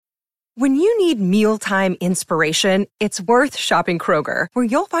When you need mealtime inspiration, it's worth shopping Kroger, where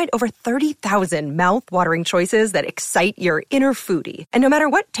you'll find over 30,000 mouth-watering choices that excite your inner foodie. And no matter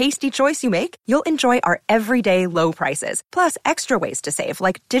what tasty choice you make, you'll enjoy our everyday low prices, plus extra ways to save,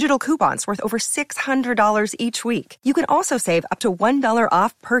 like digital coupons worth over $600 each week. You can also save up to $1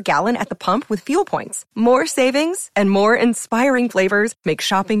 off per gallon at the pump with fuel points. More savings and more inspiring flavors make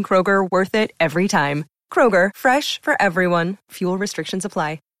shopping Kroger worth it every time. Kroger, fresh for everyone. Fuel restrictions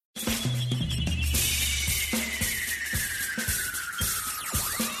apply.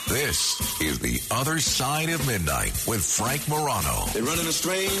 This is The Other Side of Midnight with Frank Morano. They're running a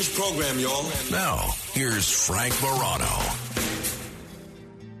strange program, y'all. Now, here's Frank Morano.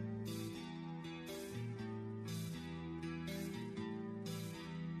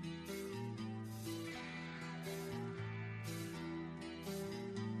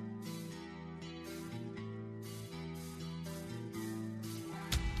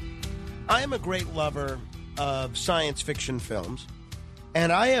 I am a great lover of science fiction films,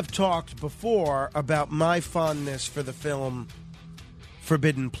 and I have talked before about my fondness for the film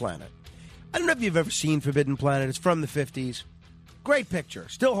Forbidden Planet. I don't know if you've ever seen Forbidden Planet. It's from the 50s. Great picture.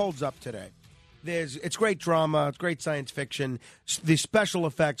 Still holds up today. It's great drama. It's great science fiction. The special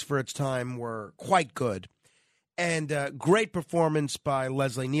effects for its time were quite good. And great performance by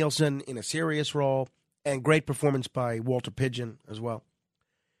Leslie Nielsen in a serious role, and great performance by Walter Pidgeon as well.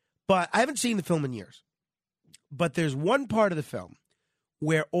 But I haven't seen the film in years. But there's one part of the film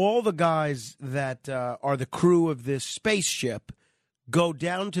where all the guys that are the crew of this spaceship go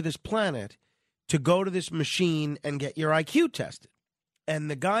down to this planet to go to this machine and get your IQ tested. And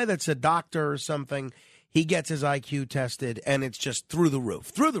the guy that's a doctor or something, he gets his IQ tested, and it's just through the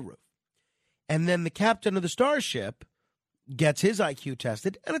roof. And then the captain of the starship gets his IQ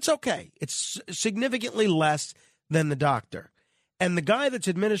tested, and it's okay. It's significantly less than the doctor. And the guy that's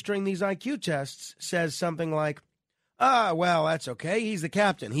administering these IQ tests says something like, well, that's okay. He's the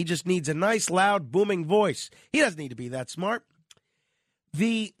captain. He just needs a nice, loud, booming voice. He doesn't need to be that smart.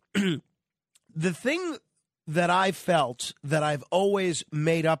 The thing that I felt that I've always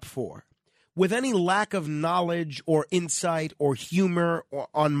made up for, with any lack of knowledge or insight or humor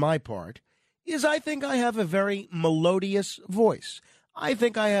on my part, is I think I have a very melodious voice. I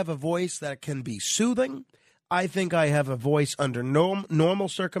think I have a voice that can be soothing. I think I have a voice under normal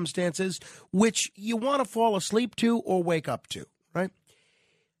circumstances, which you want to fall asleep to or wake up to, right?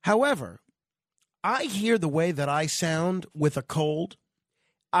 However, I hear the way that I sound with a cold.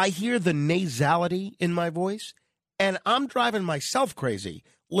 I hear the nasality in my voice, and I'm driving myself crazy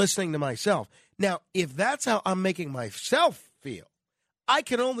listening to myself. Now, if that's how I'm making myself feel, I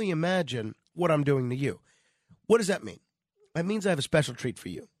can only imagine what I'm doing to you. What does that mean? That means I have a special treat for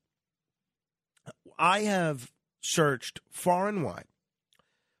you. I have searched far and wide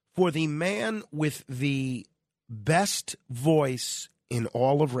for the man with the best voice in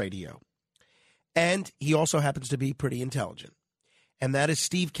all of radio. And he also happens to be pretty intelligent. And that is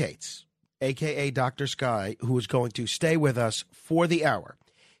Steve Cates, a.k.a. Dr. Sky, who is going to stay with us for the hour.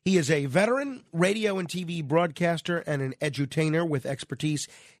 He is a veteran radio and TV broadcaster and an edutainer with expertise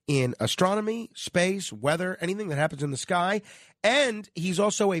in astronomy, space, weather, anything that happens in the sky. And he's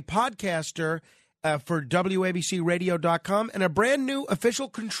also a podcaster for WABCRadio.com and a brand new official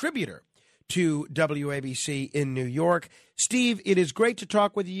contributor to WABC in New York. Steve, it is great to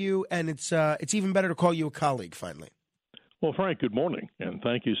talk with you, and it's even better to call you a colleague finally. Well, Frank, good morning, and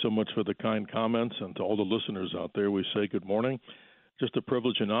thank you so much for the kind comments. And to all the listeners out there, we say good morning. Just a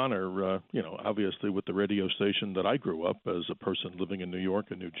privilege and honor, obviously with the radio station that I grew up as a person living in New York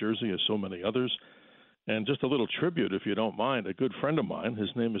and New Jersey, as so many others. And just a little tribute, if you don't mind, a good friend of mine, his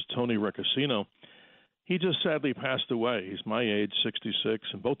name is Tony Recasino. He just sadly passed away. He's my age, 66,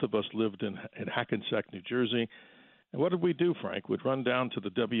 and both of us lived in Hackensack, New Jersey. And what did we do, Frank? We'd run down to the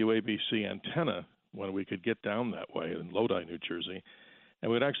WABC antenna when we could get down that way in Lodi, New Jersey,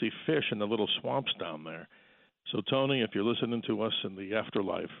 and we'd actually fish in the little swamps down there. So, Tony, if you're listening to us in the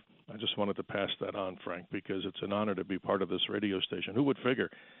afterlife, I just wanted to pass that on, Frank, because it's an honor to be part of this radio station. Who would figure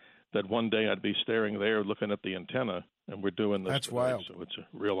that one day I'd be staring there looking at the antenna, and we're doing this. That's today, wild. So it's a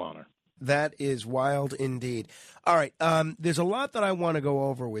real honor. That is wild indeed. All right, there's a lot that I want to go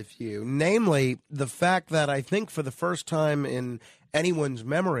over with you, namely the fact that I think for the first time in anyone's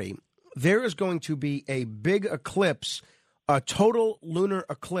memory, there is going to be a big eclipse, a total lunar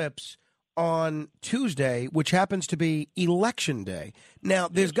eclipse on Tuesday, which happens to be Election Day. Now,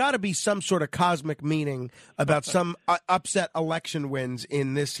 there's got to be some sort of cosmic meaning about some upset election wins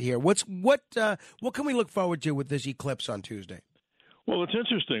in this here. What can we look forward to with this eclipse on Tuesday? Well, it's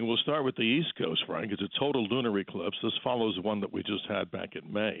interesting. We'll start with the East Coast, Frank. It's a total lunar eclipse. This follows one that we just had back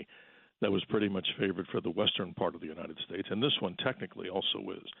in May. that was pretty much favored for the western part of the United States, and this one technically also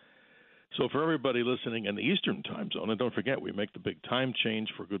is. So for everybody listening in the Eastern time zone, and don't forget, we make the big time change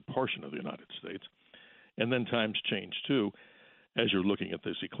for a good portion of the United States, and then times change too as you're looking at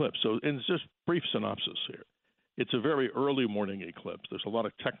this eclipse. So in just brief synopsis here, it's a very early morning eclipse. There's a lot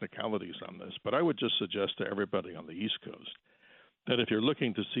of technicalities on this, but I would just suggest to everybody on the East Coast that if you're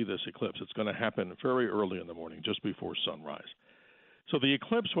looking to see this eclipse, it's going to happen very early in the morning, just before sunrise. So the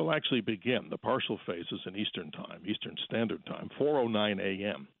eclipse will actually begin. The partial phases in Eastern time, Eastern Standard Time, 4:09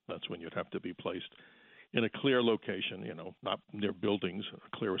 a.m. That's when you'd have to be placed in a clear location, not near buildings,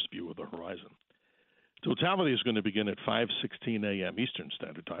 a clearest view of the horizon. Totality is going to begin at 5:16 a.m. Eastern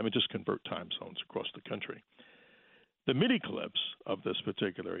Standard Time, and just convert time zones across the country. The mid-eclipse of this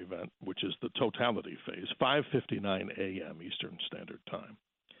particular event, which is the totality phase, 5:59 a.m. Eastern Standard Time.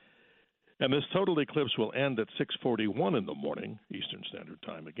 And this total eclipse will end at 6:41 in the morning, Eastern Standard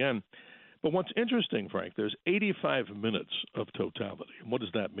Time again. But what's interesting, Frank, there's 85 minutes of totality. And what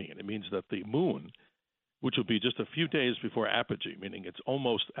does that mean? It means that the moon, which will be just a few days before apogee, meaning it's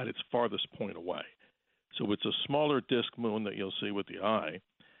almost at its farthest point away. So it's a smaller disk moon that you'll see with the eye,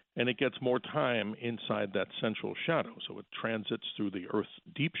 and it gets more time inside that central shadow. So it transits through the Earth's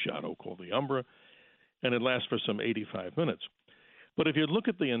deep shadow called the umbra, and it lasts for some 85 minutes. But if you look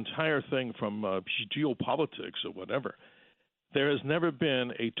at the entire thing from geopolitics or whatever, there has never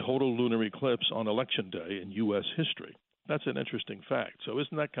been a total lunar eclipse on Election Day in U.S. history. That's an interesting fact. So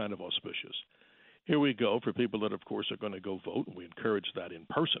isn't that kind of auspicious? Here we go for people that, of course, are going to go vote, and we encourage that in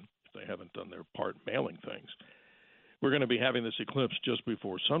person if they haven't done their part mailing things. We're going to be having this eclipse just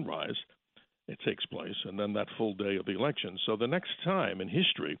before sunrise. It takes place, and then that full day of the election. So the next time in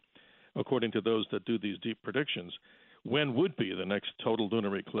history, according to those that do these deep predictions, when would be the next total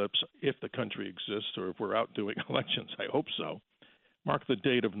lunar eclipse if the country exists or if we're out doing elections? I hope so. Mark the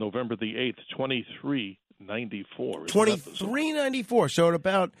date of November the 8th, 2394. 2394, so at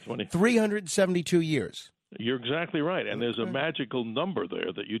about 372 years. You're exactly right, and there's a magical number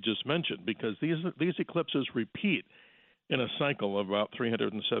there that you just mentioned because these eclipses repeat in a cycle of about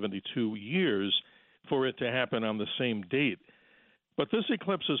 372 years for it to happen on the same date. But this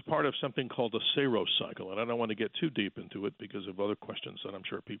eclipse is part of something called the Saros cycle, and I don't want to get too deep into it because of other questions that I'm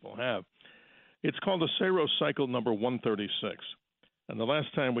sure people have. It's called the Saros cycle number 136, and the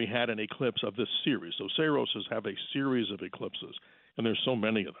last time we had an eclipse of this series, so Saroses have a series of eclipses, and there's so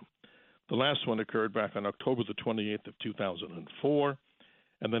many of them. The last one occurred back on October the 28th of 2004,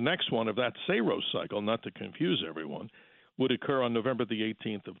 and the next one of that Saros cycle, not to confuse everyone, would occur on November the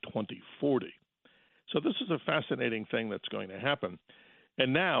 18th of 2040. So this is a fascinating thing that's going to happen.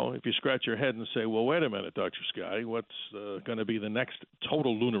 And now, if you scratch your head and say, well, wait a minute, Dr. Sky, what's going to be the next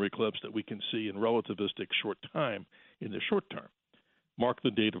total lunar eclipse that we can see in relativistic short time in the short term? Mark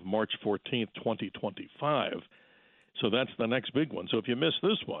the date of March 14th, 2025. So that's the next big one. So if you miss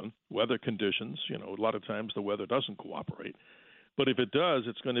this one, weather conditions, a lot of times the weather doesn't cooperate. But if it does,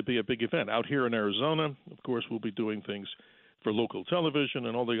 it's going to be a big event. Out here in Arizona, of course, we'll be doing things for local television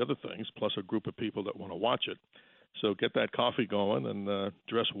and all the other things, plus a group of people that want to watch it. So get that coffee going and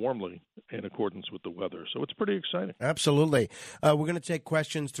dress warmly in accordance with the weather. So it's pretty exciting. Absolutely. We're going to take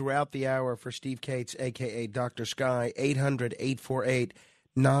questions throughout the hour for Steve Cates, a.k.a. Dr. Sky, 800-848-9222.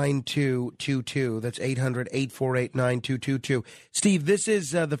 That's 800-848-9222. Steve, this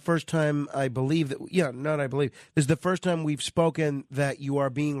is the first time I believe that, this is the first time we've spoken that you are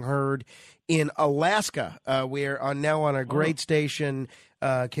being heard in Alaska. We're now on a great station,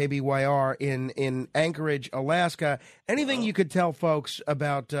 KBYR, in Anchorage, Alaska. Anything you could tell folks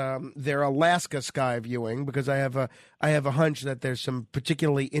about their Alaska sky viewing? Because I have a hunch that there's some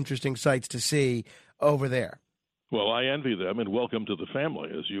particularly interesting sights to see over there. Well, I envy them, and welcome to the family,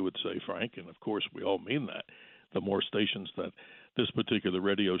 as you would say, Frank. And, of course, we all mean that. The more stations that this particular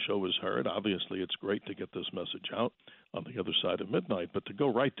radio show is heard, obviously it's great to get this message out on the other side of midnight. But to go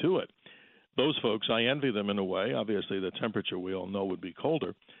right to it, those folks, I envy them in a way. Obviously, the temperature we all know would be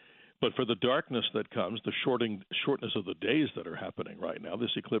colder. But for the darkness that comes, the shortness of the days that are happening right now,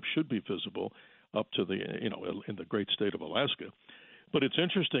 this eclipse should be visible up to the, in the great state of Alaska. But it's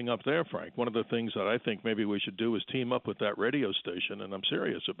interesting up there, Frank. One of the things that I think maybe we should do is team up with that radio station, and I'm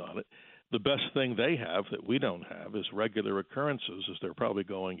serious about it. The best thing they have that we don't have is regular occurrences, as they're probably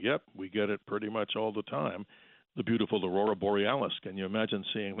going, yep, we get it pretty much all the time, the beautiful Aurora Borealis. Can you imagine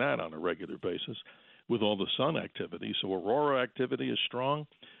seeing that on a regular basis with all the sun activity? So aurora activity is strong.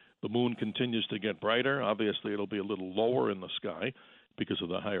 The moon continues to get brighter. Obviously, it'll be a little lower in the sky because of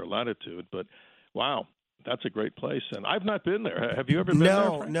the higher latitude. But, wow. That's a great place, and I've not been there. Have you ever been there,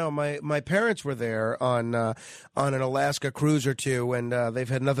 Frank? No. My parents were there on an Alaska cruise or two, and they've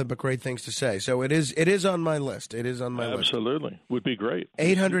had nothing but great things to say. So it is on my list. It is on my list. Absolutely. Would be great.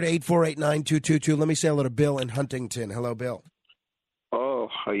 800-848-9222. Let me say hello to Bill in Huntington. Hello, Bill. Oh,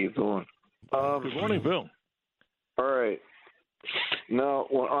 how you doing? Good morning, Bill. All right. Now,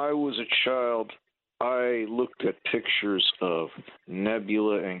 when I was a child, I looked at pictures of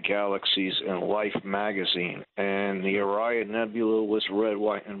nebula and galaxies in Life magazine, and the Orion Nebula was red,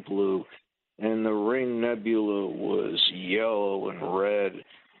 white, and blue, and the Ring Nebula was yellow and red,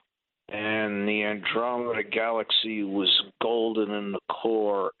 and the Andromeda Galaxy was golden in the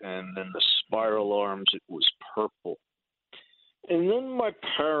core, and then the spiral arms, it was purple. And then my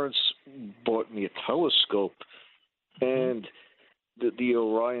parents bought me a telescope, and the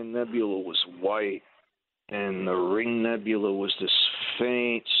Orion Nebula was white, and the Ring Nebula was this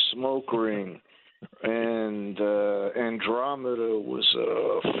faint smoke ring, and Andromeda was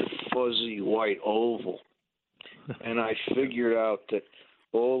a fuzzy white oval. And I figured out that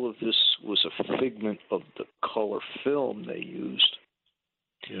all of this was a figment of the color film they used.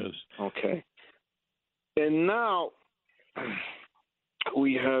 Yes. Okay. And now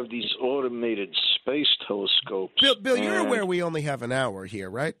we have these automated space telescopes. Bill, you're aware we only have an hour here,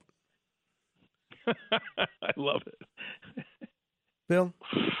 right? I love it. Bill?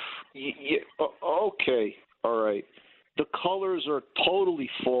 Yeah, okay, all right. The colors are totally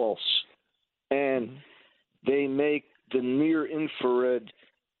false, and they make the near-infrared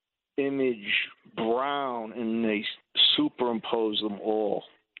image brown, and they superimpose them all,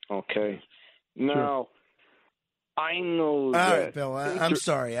 okay? Now, sure. I know all that. All right, Bill, I'm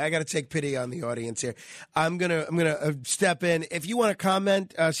sorry. I got to take pity on the audience here. I'm gonna step in. If you want to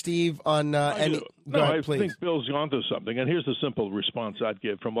comment, Steve, on any, go ahead, please. I think Bill's onto something, and here's the simple response I'd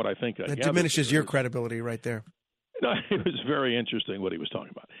give from what I think I gathered. It diminishes your credibility right there. No, it was very interesting what he was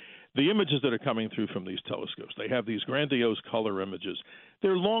talking about. The images that are coming through from these telescopes, they have these grandiose color images.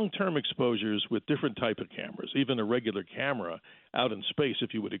 They're long-term exposures with different type of cameras. Even a regular camera out in space,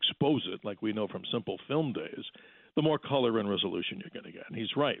 if you would expose it, like we know from simple film days, the more color and resolution you're going to get. And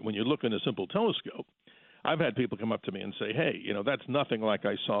he's right. When you look in a simple telescope, I've had people come up to me and say, hey, that's nothing like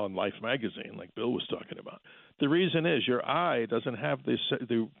I saw in Life magazine, like Bill was talking about. The reason is your eye doesn't have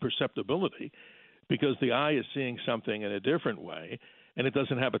the perceptibility because the eye is seeing something in a different way, and it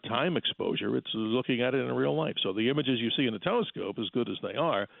doesn't have a time exposure. It's looking at it in real life. So the images you see in the telescope, as good as they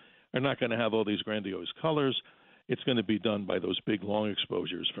are not going to have all these grandiose colors. It's going to be done by those big, long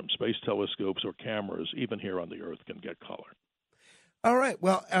exposures from space telescopes or cameras, even here on the Earth, can get color. All right.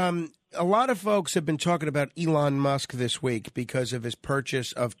 Well, a lot of folks have been talking about Elon Musk this week because of his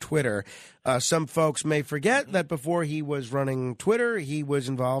purchase of Twitter. Some folks may forget that before he was running Twitter, he was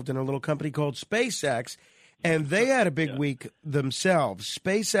involved in a little company called SpaceX, and they had a big week themselves.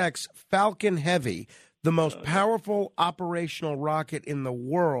 SpaceX Falcon Heavy, the most powerful operational rocket in the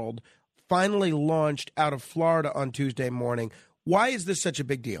world, finally launched out of Florida on Tuesday morning. Why is this such a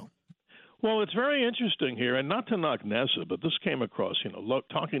big deal? Well, it's very interesting here, and not to knock NASA, but this came across,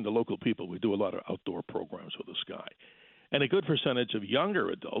 talking to local people. We do a lot of outdoor programs with the sky. And a good percentage of younger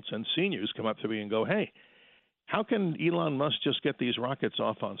adults and seniors come up to me and go, hey, how can Elon Musk just get these rockets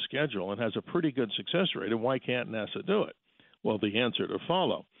off on schedule and has a pretty good success rate, and why can't NASA do it? Well, the answer to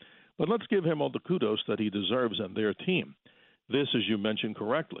follow. But let's give him all the kudos that he deserves and their team. This, as you mentioned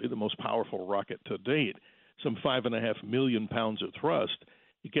correctly, the most powerful rocket to date, some 5.5 million pounds of thrust.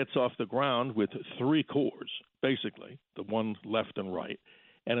 It gets off the ground with 3 cores, basically, the one left and right,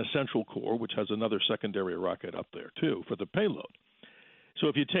 and a central core, which has another secondary rocket up there, too, for the payload. So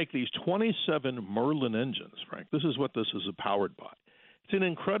if you take these 27 Merlin engines, Frank, this is what this is powered by. It's an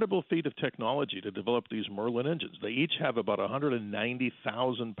incredible feat of technology to develop these Merlin engines. They each have about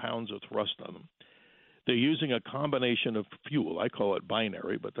 190,000 pounds of thrust on them. They're using a combination of fuel, I call it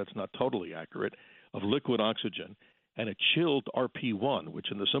binary, but that's not totally accurate, of liquid oxygen and a chilled RP-1,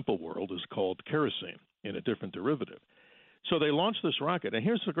 which in the simple world is called kerosene in a different derivative. So they launched this rocket, and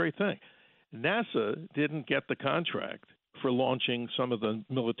here's the great thing. NASA didn't get the contract for launching some of the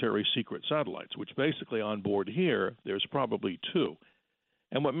military secret satellites, which basically on board here, there's probably 2.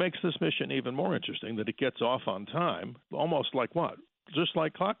 And what makes this mission even more interesting, that it gets off on time, almost like what? Just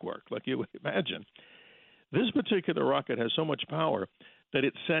like clockwork, like you would imagine. This particular rocket has so much power that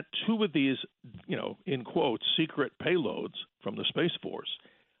it sent 2 of these, in quotes, secret payloads from the Space Force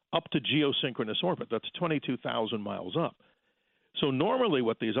up to geosynchronous orbit. That's 22,000 miles up. So normally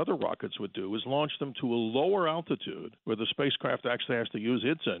what these other rockets would do is launch them to a lower altitude where the spacecraft actually has to use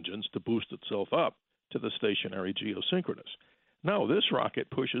its engines to boost itself up to the stationary geosynchronous. No, this rocket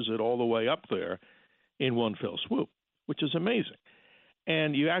pushes it all the way up there in one fell swoop, which is amazing.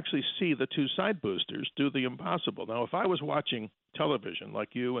 And you actually see the two side boosters do the impossible. Now, if I was watching television like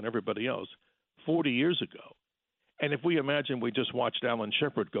you and everybody else 40 years ago, and if we imagine we just watched Alan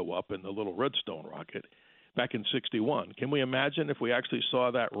Shepard go up in the little Redstone rocket back in 61, can we imagine if we actually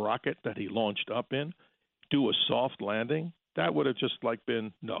saw that rocket that he launched up in do a soft landing? That would have just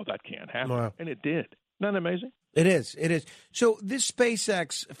been, no, that can't happen. Wow. And it did. Isn't that amazing? It is. It is. So this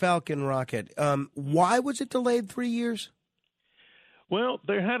SpaceX Falcon rocket, why was it delayed 3 years? Well,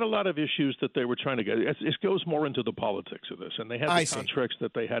 they had a lot of issues that they were trying to get. It goes more into the politics of this, and they had the contracts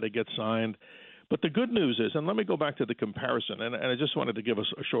that they had to get signed. But the good news is, and let me go back to the comparison, and I just wanted to give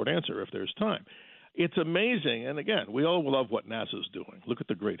us a short answer if there's time. It's amazing, and again, we all love what NASA's doing. Look at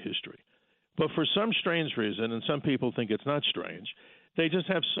the great history. But for some strange reason, and some people think it's not strange, they just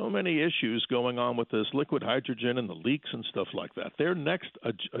have so many issues going on with this liquid hydrogen and the leaks and stuff like that. Their next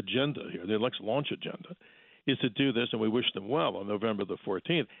agenda here, their next launch agenda, is to do this, and we wish them well on November the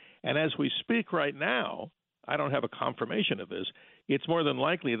 14th. And as we speak right now, I don't have a confirmation of this, it's more than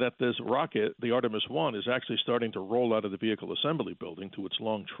likely that this rocket, the Artemis 1, is actually starting to roll out of the vehicle assembly building to its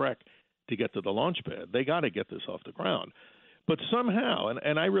long trek to get to the launch pad. They got to get this off the ground. But somehow,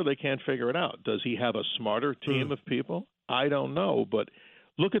 and I really can't figure it out, does he have a smarter team of people? I don't know, but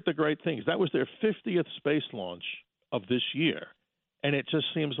look at the great things. That was their 50th space launch of this year, and it just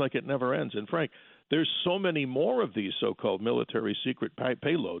seems like it never ends. And Frank, there's so many more of these so-called military secret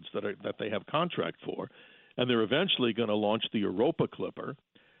payloads that they have contract for, and they're eventually going to launch the Europa Clipper,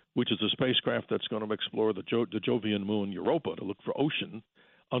 which is a spacecraft that's going to explore the Jovian moon Europa to look for ocean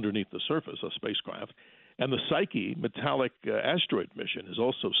underneath the surface, a spacecraft. And the Psyche metallic asteroid mission is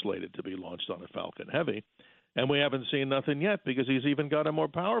also slated to be launched on a Falcon Heavy. And we haven't seen nothing yet because he's even got a more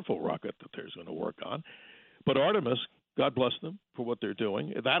powerful rocket that they're going to work on. But Artemis, God bless them for what they're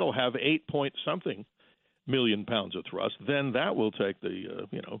doing, that'll have 8-point-something million pounds of thrust. Then that will take the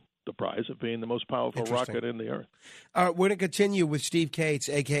prize of being the most powerful rocket in the Earth. We're going to continue with Steve Cates,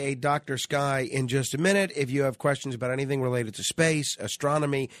 a.k.a. Dr. Sky, in just a minute. If you have questions about anything related to space,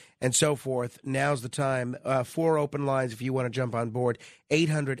 astronomy, and so forth, now's the time. 4 open lines if you want to jump on board.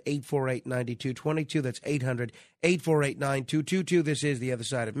 800-848-9222. That's 800-848-9222. This is The Other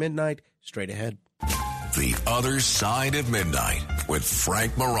Side of Midnight. Straight ahead. The Other Side of Midnight with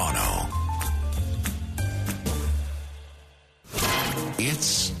Frank Morano.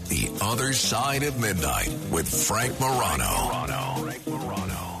 It's The Other Side of Midnight with Frank Morano.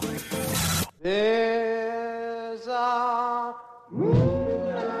 There's a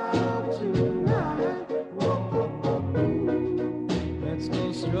moon out tonight. Let's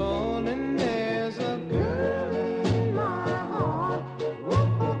go strolling. There's a girl in my heart.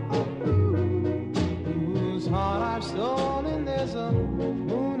 Whose heart I've stolen. There's a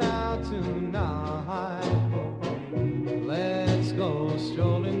moon out tonight. Let's go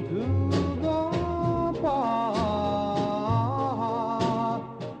strolling through the park.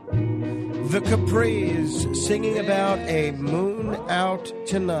 The Capris singing about a moon out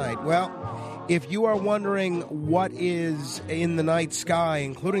tonight. Well, if you are wondering what is in the night sky,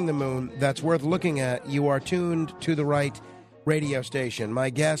 including the moon, that's worth looking at, you are tuned to the right radio station.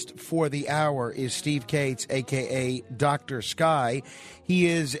 My guest for the hour is Steve Cates, a.k.a. Dr. Sky. He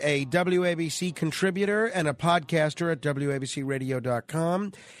is a WABC contributor and a podcaster at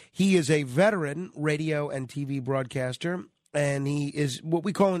WABCRadio.com. He is a veteran radio and TV broadcaster, and he is what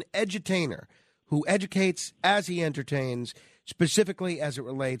we call an edutainer who educates as he entertains, specifically as it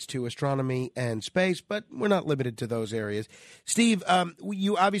relates to astronomy and space, but we're not limited to those areas. Steve,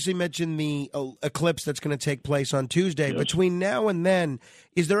 you obviously mentioned the eclipse that's going to take place on Tuesday. Yes. Between now and then,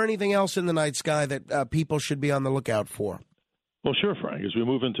 is there anything else in the night sky that people should be on the lookout for? Well, sure, Frank. As we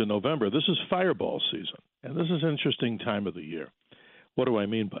move into November, this is fireball season, and this is an interesting time of the year. What do I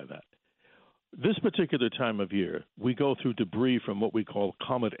mean by that? This particular time of year, we go through debris from what we call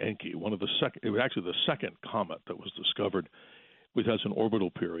Comet Encke, the second comet that was discovered, which has an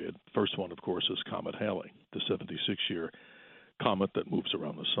orbital period. First one, of course, is Comet Halley, the 76-year comet that moves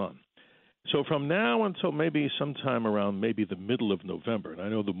around the sun. So from now until maybe sometime around maybe the middle of November, and I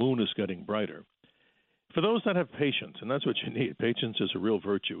know the moon is getting brighter, for those that have patience, and that's what you need, patience is a real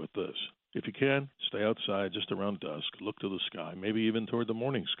virtue at this. If you can, stay outside just around dusk, look to the sky, maybe even toward the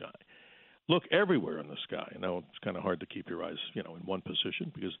morning sky. Look everywhere in the sky. Now, it's kind of hard to keep your eyes, in one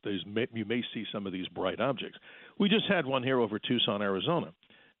position because you may see some of these bright objects. We just had one here over Tucson, Arizona,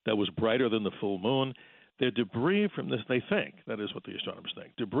 that was brighter than the full moon. They're debris from this, they think, that is what the astronomers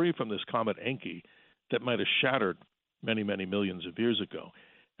think, debris from this Comet Encke that might have shattered many, many millions of years ago.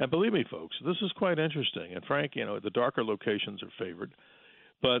 And believe me, folks, this is quite interesting. And Frank, the darker locations are favored.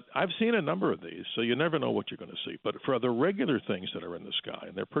 But I've seen a number of these, so you never know what you're going to see. But for the regular things that are in the sky,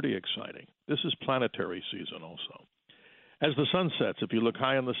 and they're pretty exciting, this is planetary season also. As the sun sets, if you look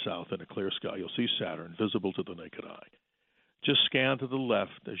high in the south in a clear sky, you'll see Saturn visible to the naked eye. Just scan to the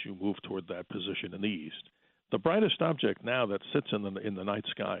left as you move toward that position in the east. The brightest object now that sits in the night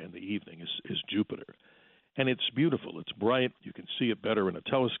sky in the evening is Jupiter. And it's beautiful. It's bright. You can see it better in a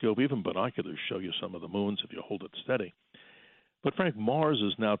telescope. Even binoculars show you some of the moons if you hold it steady. But, Frank, Mars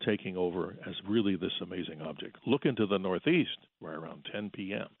is now taking over as really this amazing object. Look into the northeast, right around 10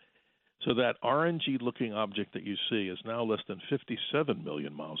 p.m. So that orangey-looking object that you see is now less than 57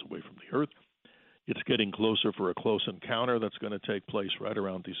 million miles away from the Earth. It's getting closer for a close encounter that's going to take place right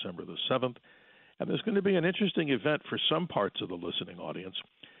around December the 7th. And there's going to be an interesting event for some parts of the listening audience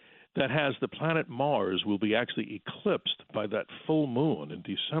that has the planet Mars will be actually eclipsed by that full moon in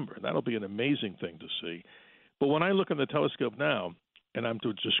December. And that'll be an amazing thing to see. But when I look in the telescope now, and I'm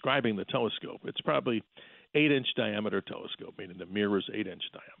describing the telescope, it's probably 8-inch diameter telescope, meaning the mirror is 8-inch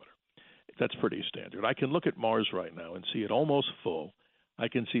diameter. That's pretty standard. I can look at Mars right now and see it almost full. I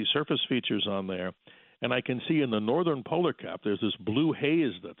can see surface features on there, and I can see in the northern polar cap there's this blue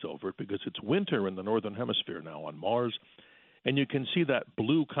haze that's over it because it's winter in the northern hemisphere now on Mars, and you can see that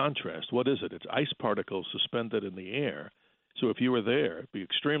blue contrast. What is it? It's ice particles suspended in the air. So if you were there, it'd be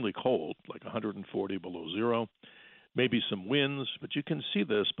extremely cold, like 140 below zero, maybe some winds, but you can see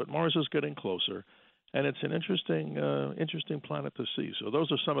this. But Mars is getting closer, and it's an interesting planet to see. So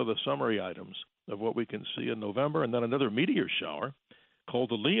those are some of the summary items of what we can see in November, and then another meteor shower called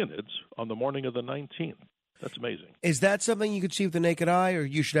the Leonids on the morning of the 19th. That's amazing. Is that something you could see with the naked eye, or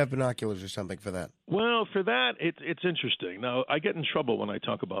you should have binoculars or something for that? Well, for that, it's interesting. Now, I get in trouble when I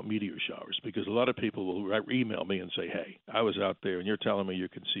talk about meteor showers because a lot of people will email me and say, hey, I was out there and you're telling me you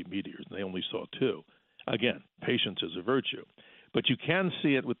can see meteors, and they only saw 2. Again, patience is a virtue. But you can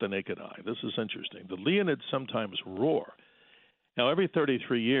see it with the naked eye. This is interesting. The Leonids sometimes roar. Now, every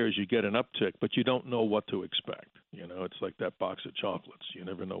 33 years you get an uptick, but you don't know what to expect. You know, it's like that box of chocolates. You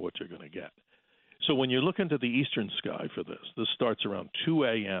never know what you're going to get. So when you look into the eastern sky for this starts around 2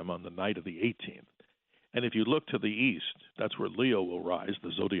 a.m. on the night of the 18th. And if you look to the east, that's where Leo will rise,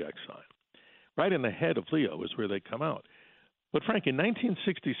 the zodiac sign. Right in the head of Leo is where they come out. But, Frank, in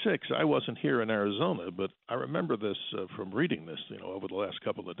 1966, I wasn't here in Arizona, but I remember this from reading this, over the last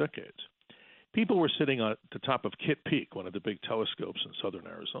couple of decades. People were sitting at the top of Kitt Peak, one of the big telescopes in southern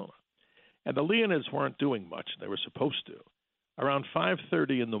Arizona. And the Leonids weren't doing much. They were supposed to. Around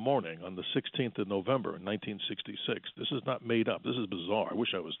 5:30 in the morning on the 16th of November in 1966, this is not made up. This is bizarre. I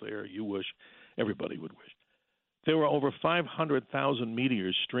wish I was there. You wish. Everybody would wish. There were over 500,000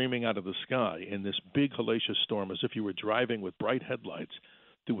 meteors streaming out of the sky in this big hellacious storm as if you were driving with bright headlights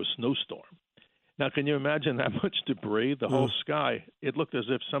through a snowstorm. Now, can you imagine that much debris? The whole sky, it looked as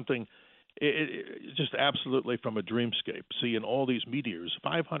if something, it just absolutely from a dreamscape. Seeing all these meteors,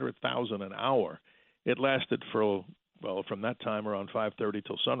 500,000 an hour. It lasted for, from that time around 5:30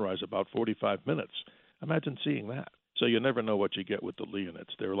 till sunrise, about 45 minutes. Imagine seeing that. So you never know what you get with the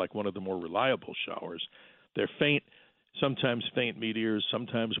Leonids. They're like one of the more reliable showers. They're faint, sometimes faint meteors,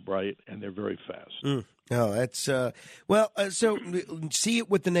 sometimes bright, and they're very fast. No, that's so see it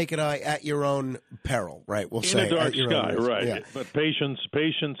with the naked eye at your own peril, right? We'll say in a dark at your sky, own right? Yeah. But patience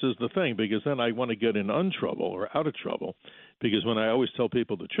is the thing, because then I want to get in untrouble or out of trouble. Because when I always tell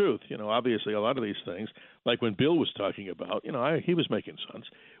people the truth, obviously a lot of these things, like when Bill was talking about, he was making sense.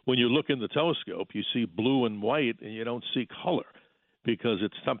 When you look in the telescope, you see blue and white, and you don't see color because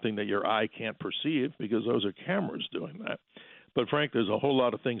it's something that your eye can't perceive because those are cameras doing that. But, Frank, there's a whole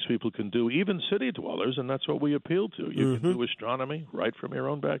lot of things people can do, even city dwellers, and that's what we appeal to. You can do astronomy right from your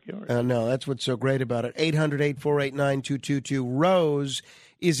own backyard. No, that's what's so great about it. 800-848-9222. Rose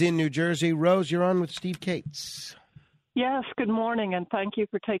is in New Jersey. Rose, you're on with Steve Cates. Yes, good morning, and thank you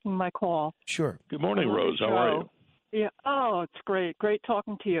for taking my call. Sure. Good morning, Rose. How are you? Yeah. Oh, it's great. Great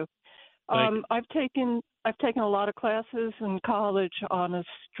talking to you. I've taken a lot of classes in college on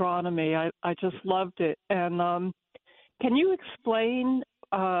astronomy. I just loved it. And can you explain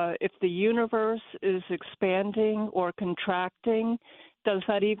if the universe is expanding or contracting? Does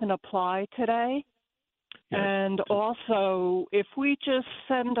that even apply today? Yeah. And also, if we just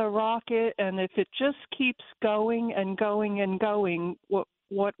send a rocket and if it just keeps going and going and going,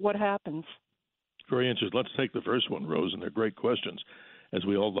 what happens? Very interesting. Let's take the first one, Rose, and they're great questions, as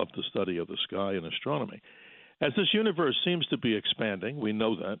we all love the study of the sky and astronomy. As this universe seems to be expanding, we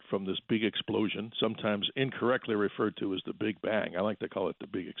know that from this big explosion, sometimes incorrectly referred to as the Big Bang. I like to call it the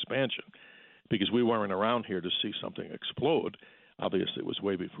Big Expansion, because we weren't around here to see something explode. Obviously, it was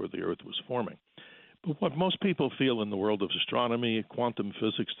way before the Earth was forming. But what most people feel in the world of astronomy, quantum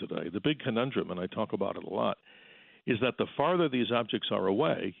physics today, the big conundrum, and I talk about it a lot, is that the farther these objects are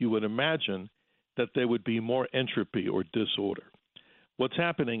away, you would imagine that there would be more entropy or disorder. What's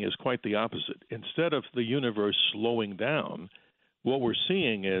happening is quite the opposite. Instead of the universe slowing down, what we're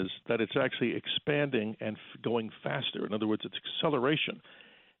seeing is that it's actually expanding and going faster. In other words, it's acceleration.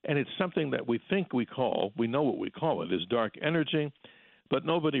 And it's something that we know what we call it, is dark energy, but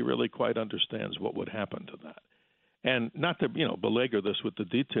nobody really quite understands what would happen to that. And not to, belabor this with the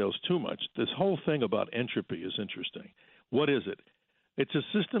details too much, this whole thing about entropy is interesting. What is it? It's a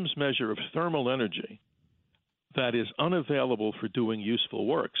systems measure of thermal energy that is unavailable for doing useful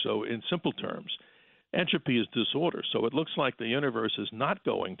work. So in simple terms, entropy is disorder. So it looks like the universe is not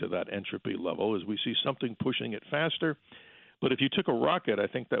going to that entropy level as we see something pushing it faster. But if you took a rocket, I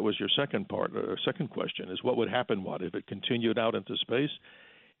think that was your second question, is what would happen, if it continued out into space?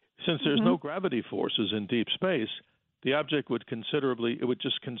 Since there's no gravity forces in deep space, the object would continue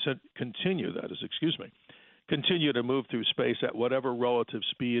to move through space at whatever relative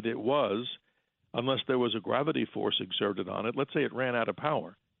speed it was, unless there was a gravity force exerted on it. Let's say it ran out of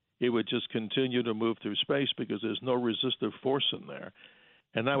power. It would just continue to move through space because there's no resistive force in there.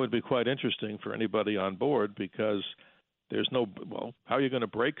 And that would be quite interesting for anybody on board because there's how are you going to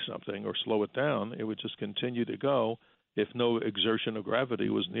break something or slow it down? It would just continue to go if no exertion of gravity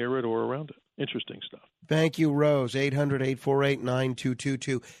was near it or around it. Interesting stuff. Thank you, Rose.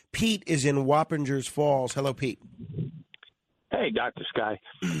 800-848-9222. Pete is in Wappingers Falls. Hello, Pete. Hey, Dr. Sky.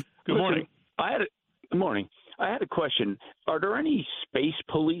 Good morning. Good morning. I had a question. Are there any space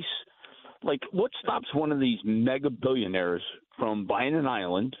police? Like, what stops one of these mega billionaires from buying an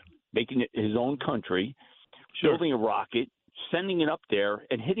island, making it his own country, building a rocket, sending it up there,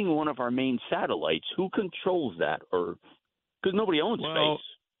 and hitting one of our main satellites? Who controls that? Or because nobody owns space.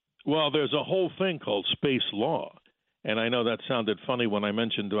 Well, there's a whole thing called space law. And I know that sounded funny when I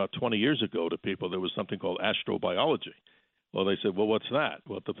mentioned about 20 years ago to people there was something called astrobiology. Well, they said, well, what's that?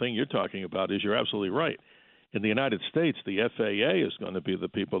 Well, the thing you're talking about is you're absolutely right. In the United States, the FAA is going to be the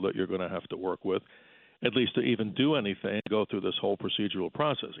people that you're going to have to work with, at least to even do anything, go through this whole procedural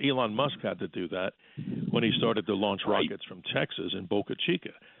process. Elon Musk had to do that when he started to launch rockets from Texas in Boca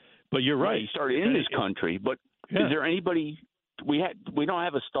Chica. But you're right. He started in this country, but is there anybody we don't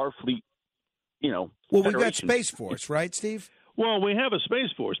have a Starfleet, Well, we've got Space Force, right, Steve? Well, we have a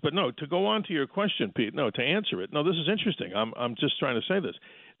Space Force, but no, to go on to your question, Pete, to answer it, this is interesting. I'm just trying to say this,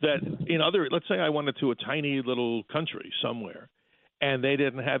 that let's say I went into a tiny little country somewhere, and they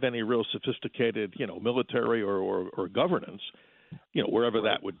didn't have any real sophisticated, military or governance, wherever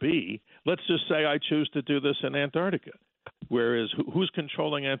that would be. Let's just say I choose to do this in Antarctica. Whereas who's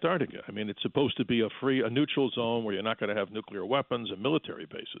controlling Antarctica? I mean, it's supposed to be a neutral zone where you're not going to have nuclear weapons and military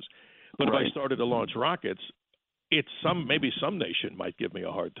bases. But if I started to launch rockets, maybe some nation might give me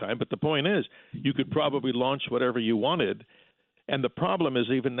a hard time. But the point is, you could probably launch whatever you wanted. And the problem is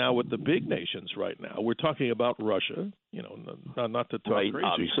even now with the big nations right now, we're talking about Russia, not to talk crazy.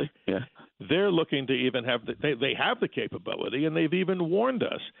 Obviously, yeah. They're looking to even they have the capability, and they've even warned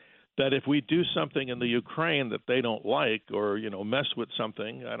us that if we do something in the Ukraine that they don't like or, mess with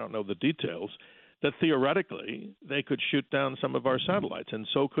something, I don't know the details, that theoretically they could shoot down some of our satellites, and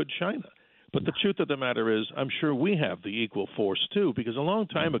so could China. But the truth of the matter is, I'm sure we have the equal force, too, because a long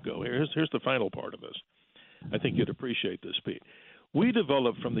time ago, here's the final part of this. I think you'd appreciate this, Pete. We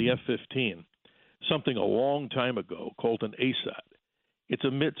developed from the F-15 something a long time ago called an ASAT. It's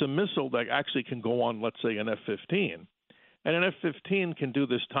a missile that actually can go on, let's say, an F-15. And an F-15 can do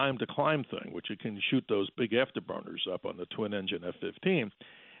this time-to-climb thing, which it can shoot those big afterburners up on the twin-engine F-15.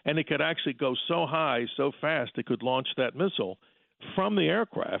 And it could actually go so high, so fast, it could launch that missile. From the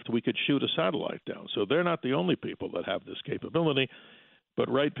aircraft, we could shoot a satellite down. So they're not the only people that have this capability. But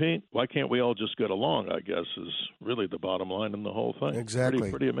right, Pete, why can't we all just get along, I guess, is really the bottom line in the whole thing.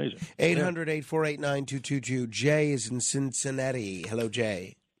 Exactly. Pretty amazing. 800-848-9222. Jay is in Cincinnati. Hello,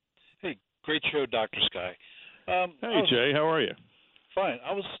 Jay. Hey, great show, Dr. Sky. Hey, Jay, how are you? Fine.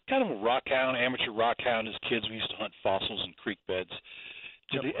 I was kind of a rock hound, amateur rock hound. As kids, we used to hunt fossils in creek beds.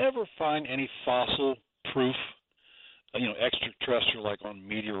 Did they ever find any fossil proof, extraterrestrial, like on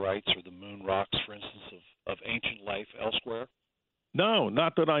meteorites or the moon rocks, for instance, of ancient life elsewhere? No,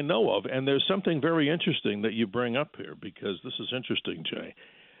 not that I know of. And there's something very interesting that you bring up here, because this is interesting, Jay.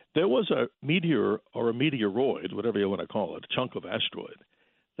 There was a meteor or a meteoroid, whatever you want to call it, a chunk of asteroid,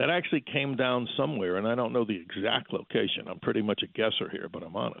 that actually came down somewhere, and I don't know the exact location. I'm pretty much a guesser here, but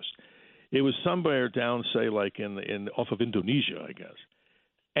I'm honest. It was somewhere down, say, like in off of Indonesia, I guess.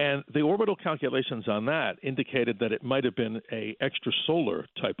 And the orbital calculations on that indicated that it might have been a extrasolar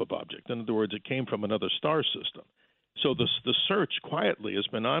type of object. In other words, it came from another star system. So the search quietly has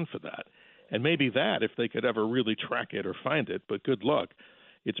been on for that. And maybe that, if they could ever really track it or find it, but good luck,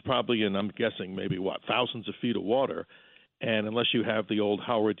 it's probably in, I'm guessing, maybe, thousands of feet of water. And unless you have the old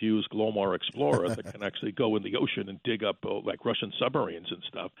Howard Hughes Glomar Explorer that can actually go in the ocean and dig up like Russian submarines and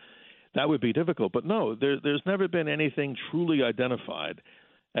stuff, that would be difficult. But no, there's never been anything truly identified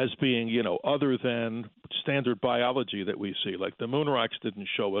as being, other than standard biology that we see. Like the moon rocks didn't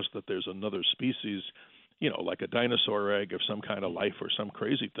show us that there's another species, like a dinosaur egg of some kind of life or some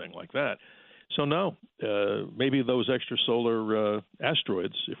crazy thing like that. So no, maybe those extrasolar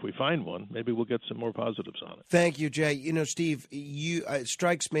asteroids, if we find one, maybe we'll get some more positives on it. Thank you, Jay. Steve, it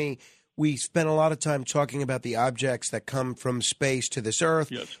strikes me we spent a lot of time talking about the objects that come from space to this Earth.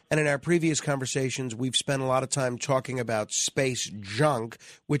 Yes. And in our previous conversations, we've spent a lot of time talking about space junk,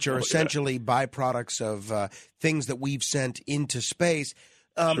 which are essentially byproducts of things that we've sent into space.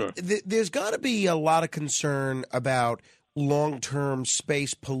 Sure. There's got to be a lot of concern about long-term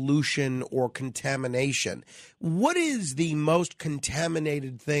space pollution or contamination. What is the most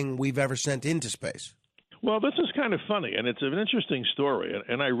contaminated thing we've ever sent into space? Well, this is kind of funny, and it's an interesting story.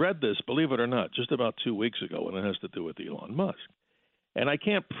 And I read this, believe it or not, just about 2 weeks ago, and it has to do with Elon Musk. And I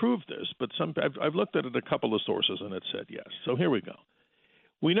can't prove this, but I've looked at it a couple of sources, and it said yes. So here we go.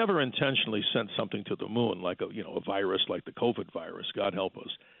 We never intentionally sent something to the moon, like a virus like the COVID virus, God help us.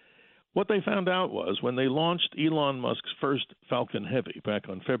 What they found out was when they launched Elon Musk's first Falcon Heavy back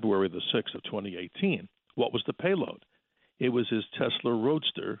on February the 6th of 2018, what was the payload? It was his Tesla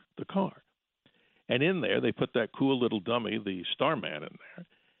Roadster, the car. And in there, they put that cool little dummy, the Starman, in there.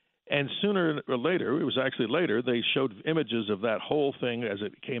 And sooner or later, it was actually later, they showed images of that whole thing as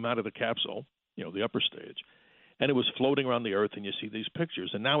it came out of the capsule, the upper stage. And it was floating around the Earth, and you see these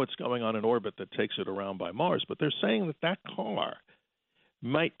pictures. And now it's going on an orbit that takes it around by Mars. But they're saying that car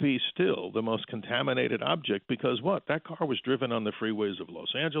might be still the most contaminated object because what? That car was driven on the freeways of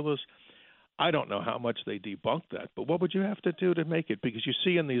Los Angeles. I don't know how much they debunked that, but what would you have to do to make it? Because you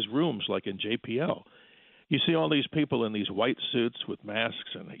see in these rooms, like in JPL, you see all these people in these white suits with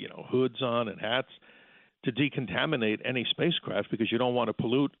masks and hoods on and hats to decontaminate any spacecraft because you don't want to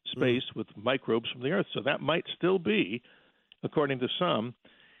pollute space with microbes from the Earth. So that might still be, according to some,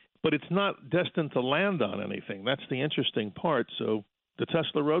 but it's not destined to land on anything. That's the interesting part. So the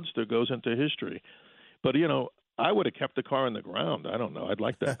Tesla Roadster goes into history. But, I would have kept the car on the ground. I don't know. I'd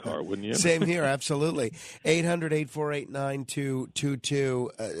like that car, wouldn't you? Same here, absolutely.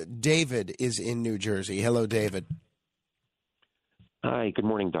 800-848-9222. David is in New Jersey. Hello, David. Hi, good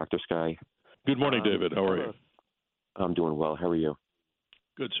morning, Dr. Sky. Good morning, David. How are you? I'm doing well. How are you?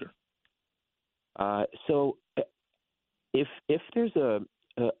 Good, sir. So if there's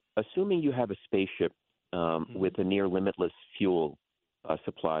assuming you have a spaceship with a near limitless fuel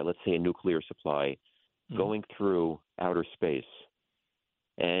supply, let's say a nuclear supply, going through outer space,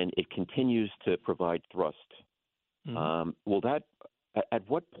 and it continues to provide thrust. Will that? At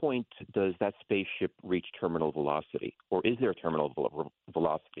what point does that spaceship reach terminal velocity, or is there a terminal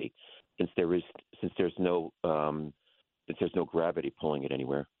velocity since there's no gravity pulling it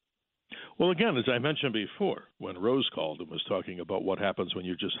anywhere? Well, again, as I mentioned before, when Rose called and was talking about what happens when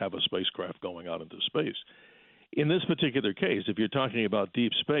you just have a spacecraft going out into space. In this particular case, if you're talking about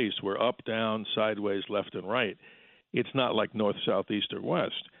deep space, where up, down, sideways, left, and right, it's not like north, south, east, or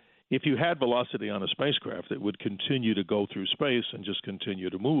west. If you had velocity on a spacecraft, it would continue to go through space and just continue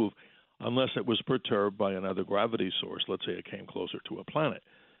to move unless it was perturbed by another gravity source. Let's say it came closer to a planet.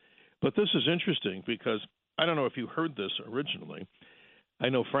 But this is interesting because I don't know if you heard this originally. I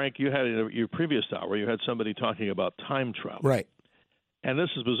know, Frank, you had in your previous hour, you had somebody talking about time travel. Right. And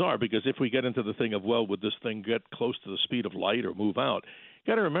this is bizarre because if we get into the thing of, well, would this thing get close to the speed of light or move out?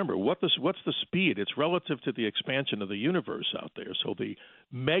 You got to remember, what's the speed? It's relative to the expansion of the universe out there. So the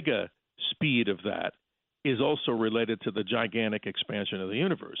mega speed of that is also related to the gigantic expansion of the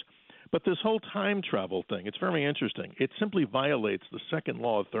universe. But this whole time travel thing, it's very interesting. It simply violates the second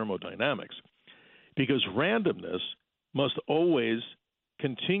law of thermodynamics because randomness must always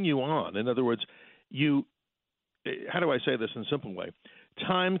continue on. In other words, how do I say this in a simple way?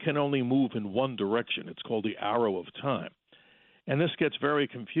 Time can only move in one direction. It's called the arrow of time. And this gets very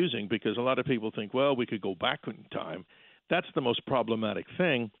confusing because a lot of people think, well, we could go back in time. That's the most problematic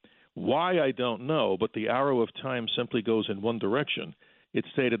thing. Why, I don't know, but the arrow of time simply goes in one direction.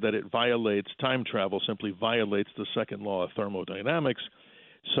 It's stated that time travel simply violates the second law of thermodynamics.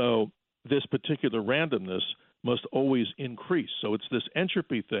 So this particular randomness must always increase. So it's this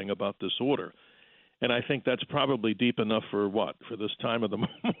entropy thing about disorder. And I think that's probably deep enough for what? For this time of the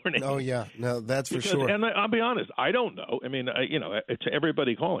morning. Oh, yeah. No, that's for sure. And I'll be honest, I don't know. I mean, to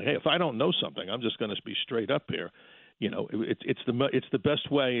everybody calling, hey, if I don't know something, I'm just going to be straight up here. It's the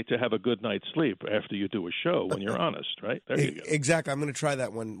best way to have a good night's sleep after you do a show when you're honest, right? There you go. Exactly. I'm going to try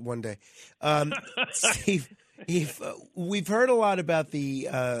that one day. Steve, we've heard a lot about the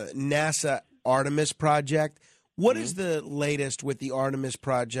NASA Artemis project. What is the latest with the Artemis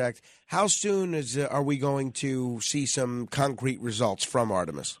project? How soon are we going to see some concrete results from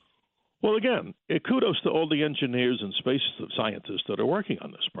Artemis? Well, again, kudos to all the engineers and space scientists that are working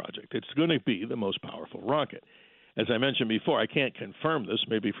on this project. It's going to be the most powerful rocket. As I mentioned before, I can't confirm this.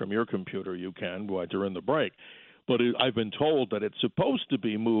 Maybe from your computer you can during the break. But I've been told that it's supposed to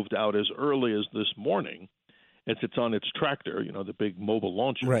be moved out as early as this morning as it's on its tractor, the big mobile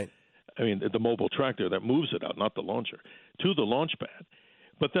launcher. Right. I mean, the mobile tractor that moves it out, not the launcher, to the launch pad.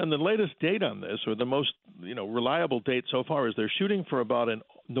 But then the latest date on this, or the most reliable date so far, is they're shooting for about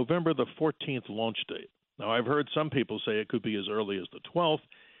November the 14th launch date. Now, I've heard some people say it could be as early as the 12th,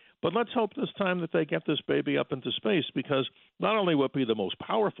 but let's hope this time that they get this baby up into space, because not only will it be the most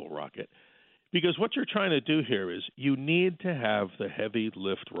powerful rocket, because what you're trying to do here is you need to have the heavy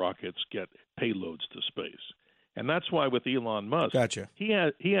lift rockets get payloads to space. And that's why with Elon Musk, gotcha. he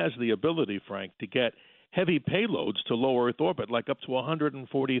has the ability, Frank, to get heavy payloads to low Earth orbit, like up to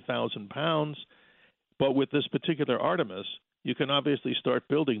 140,000 pounds. But with this particular Artemis, you can obviously start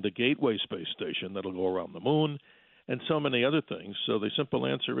building the Gateway space station that'll go around the moon and so many other things. So the simple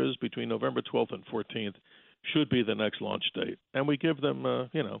answer is between November 12th and 14th should be the next launch date. And we give them,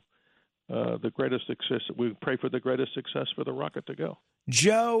 the greatest success. We pray for the greatest success for the rocket to go.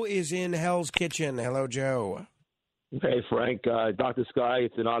 Joe is in Hell's Kitchen. Hello, Joe. Hey, Frank. Dr. Sky,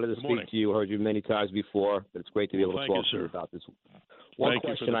 it's an honor to speak to you. Heard you many times before, but it's great to be able to talk to you about this. One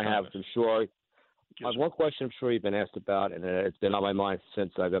question I have, I'm sure. One question I'm sure you've been asked about, and it's been on my mind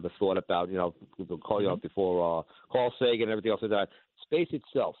since I've ever thought about, people call you up before Carl Sagan and everything else like that. Space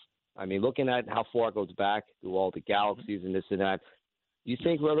itself. I mean, looking at how far it goes back through all the galaxies and this and that, do you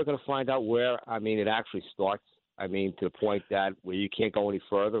think we're ever going to find out where, it actually starts? To the point that where you can't go any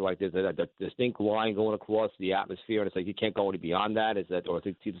further, like there's a distinct line going across the atmosphere, and it's like you can't go any beyond that. Is that, or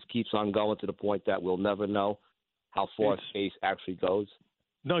it just keeps on going to the point that we'll never know how far space actually goes?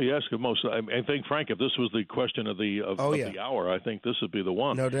 No, you ask most. I think, Frank, if this was the question of the hour, I think this would be the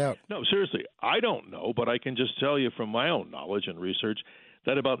one. No doubt. No, seriously, I don't know, but I can just tell you from my own knowledge and research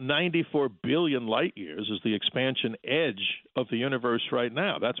that about 94 billion light years is the expansion edge of the universe right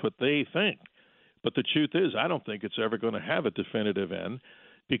now. That's what they think. But the truth is, I don't think it's ever going to have a definitive end,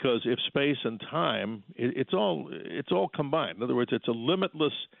 because if space and time, it's all combined. In other words, it's a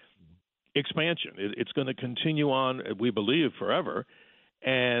limitless expansion. It's going to continue on, we believe, forever.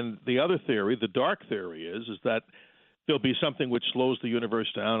 And the other theory, the dark theory, is that there'll be something which slows the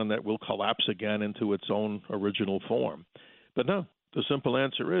universe down and that will collapse again into its own original form. But no, the simple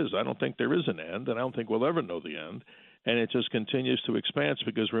answer is I don't think there is an end, and I don't think we'll ever know the end. And it just continues to expand,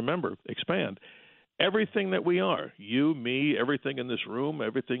 because remember, expand. Everything that we are, you, me, everything in this room,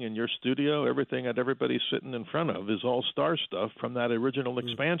 everything in your studio, everything that everybody's sitting in front of is all star stuff from that original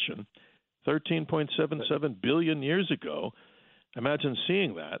expansion 13.77 billion years ago. Imagine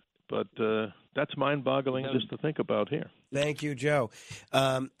seeing that, but that's mind-boggling just to think about here. Thank you, Joe.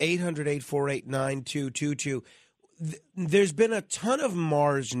 800-848-9222. There's been a ton of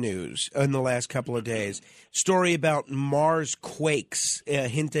Mars news in the last couple of days. Story about Mars quakes,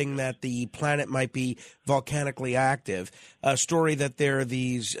 hinting that the planet might be volcanically active. A story that there are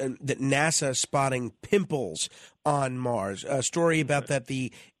that NASA spotting pimples on Mars. A story about that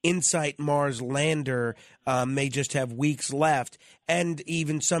the InSight Mars lander may just have weeks left. And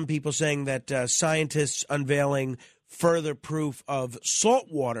even some people saying that scientists unveiling further proof of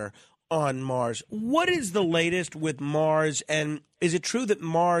salt water on Mars. What is the latest with Mars, and is it true that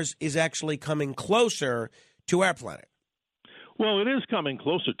Mars is actually coming closer to our planet? Well, it is coming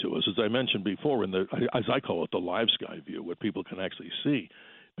closer to us, as I mentioned before, in as I call it, the live sky view, what people can actually see,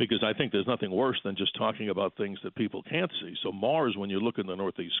 because I think there's nothing worse than just talking about things that people can't see. So Mars, when you look in the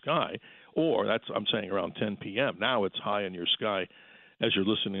northeast sky, or I'm saying around 10 p.m., now it's high in your sky as you're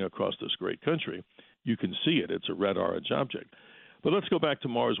listening across this great country, you can see it. It's a red orange object. But let's go back to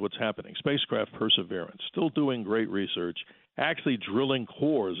Mars, what's happening. Spacecraft Perseverance, still doing great research, actually drilling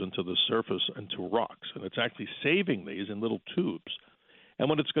cores into the surface, into rocks, and it's actually saving these in little tubes. And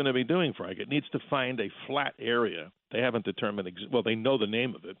what it's going to be doing, Frank, it needs to find a flat area. They haven't determined, they know the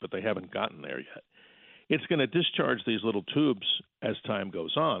name of it, but they haven't gotten there yet. It's going to discharge these little tubes as time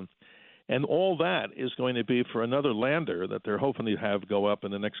goes on, and all that is going to be for another lander that they're hoping to have go up in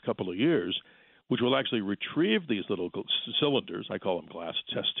the next couple of years, which will actually retrieve these little cylinders, I call them glass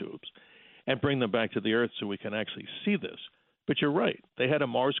test tubes, and bring them back to the Earth so we can actually see this. But you're right. They had a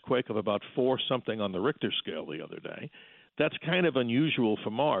Mars quake of about 4-something on the Richter scale the other day. That's kind of unusual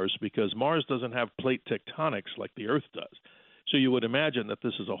for Mars because Mars doesn't have plate tectonics like the Earth does. So you would imagine that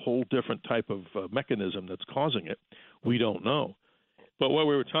this is a whole different type of mechanism that's causing it. We don't know. But what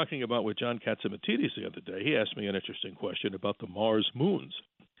we were talking about with John Katsimatidis the other day, he asked me an interesting question about the Mars moons,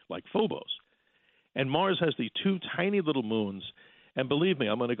 like Phobos. And Mars has the 2 tiny little moons. And believe me,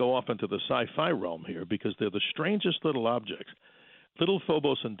 I'm going to go off into the sci-fi realm here because they're the strangest little objects. Little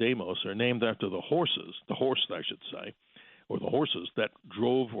Phobos and Deimos are named after the horse, I should say, or the horses that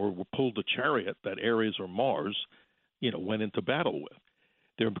drove or pulled the chariot that Ares or Mars, went into battle with.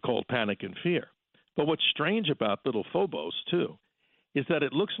 They're called Panic and Fear. But what's strange about little Phobos, too, is that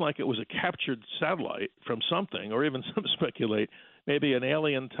it looks like it was a captured satellite from something, or even some speculate maybe an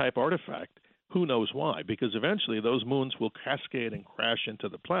alien-type artifact. Who knows why? Because eventually those moons will cascade and crash into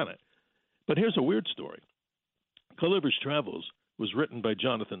the planet. But here's a weird story. Gulliver's Travels was written by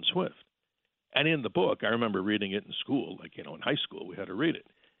Jonathan Swift. And in the book, I remember reading it in school, in high school, we had to read it.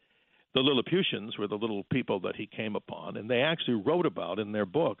 The Lilliputians were the little people that he came upon, and they actually wrote about in their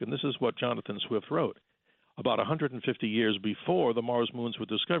book, and this is what Jonathan Swift wrote. About 150 years before the Mars moons were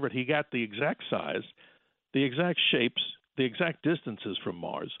discovered, he got the exact size, the exact shapes, the exact distances from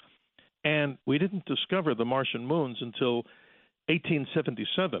Mars. And we didn't discover the Martian moons until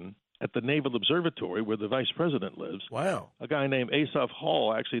 1877 at the Naval Observatory where the vice president lives. Wow. A guy named Asaph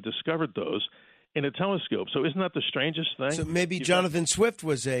Hall actually discovered those in a telescope. So isn't that the strangest thing? So maybe Jonathan Swift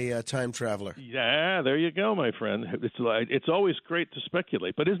was a time traveler. Yeah, there you go, my friend. It's always great to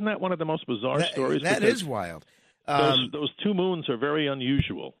speculate. But isn't that one of the most bizarre stories? That is wild. Those 2 moons are very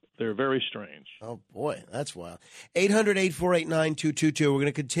unusual. They're very strange. Oh, boy, that's wild. 800-848-9222. We're going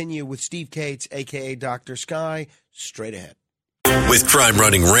to continue with Steve Cates, a.k.a. Dr. Sky, straight ahead. With crime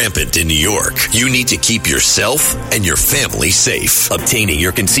running rampant in New York, you need to keep yourself and your family safe. Obtaining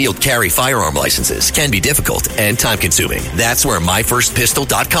your concealed carry firearm licenses can be difficult and time-consuming. That's where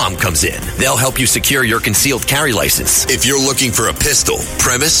MyFirstPistol.com comes in. They'll help you secure your concealed carry license. If you're looking for a pistol,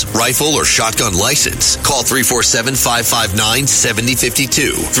 premise, rifle, or shotgun license, call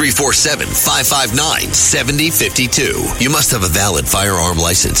 347-559-7052. 347-559-7052. You must have a valid firearm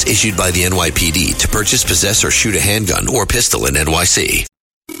license issued by the NYPD to purchase, possess, or shoot a handgun or pistol in NYC.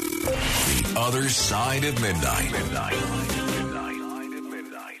 The Other Side of Midnight.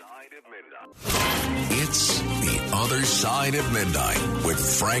 It's The Other Side of Midnight with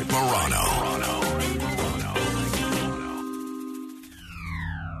Frank Morano.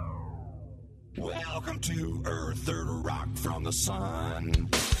 Welcome to Earth, third rock from the sun.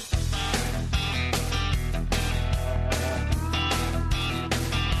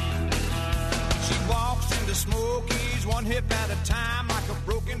 She walks into Smokies, one hip at a time, like a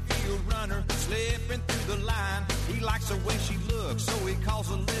broken field runner, slipping through the line. He likes the way she looks, so he calls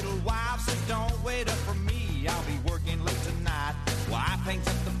a little wife, says, don't wait up for me, I'll be working late tonight. Wife hangs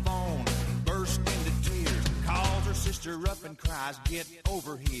up the phone, bursts into tears, calls her sister up and cries, get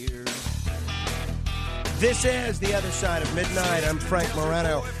over here. This is The Other Side of Midnight. I'm Frank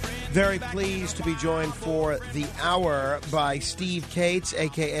Morano. Very pleased to be joined for the hour by Steve Cates,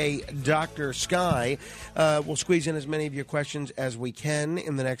 a.k.a. Dr. Sky. We'll squeeze in as many of your questions as we can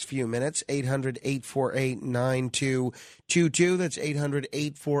in the next few minutes. 800-848-9222. That's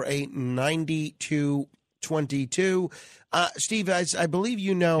 800-848-9222. Steve, I believe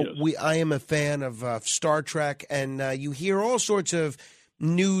you know I am a fan of Star Trek, and you hear all sorts of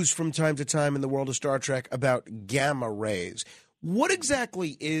news from time to time in the world of Star Trek about gamma rays. What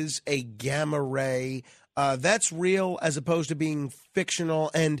exactly is a gamma ray that's real as opposed to being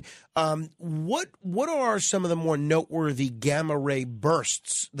fictional? And what are some of the more noteworthy gamma ray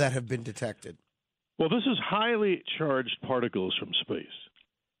bursts that have been detected? Well, this is highly charged particles from space.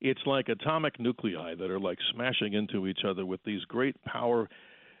 It's like atomic nuclei that are like smashing into each other with these great power.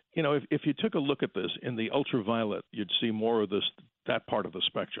 You know, if you took a look at this in the ultraviolet, you'd see more of that part of the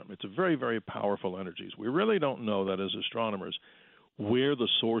spectrum. It's a very, very powerful energies. We really don't know that as astronomers where the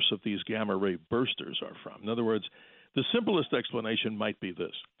source of these gamma ray bursters are from. In other words, the simplest explanation might be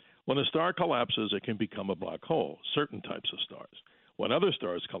this. When a star collapses, it can become a black hole, certain types of stars. When other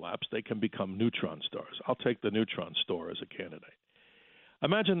stars collapse, they can become neutron stars. I'll take the neutron star as a candidate.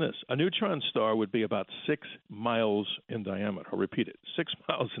 Imagine this. A neutron star would be about 6 miles in diameter. I'll repeat it, 6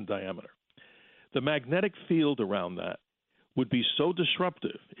 miles in diameter. The magnetic field around that would be so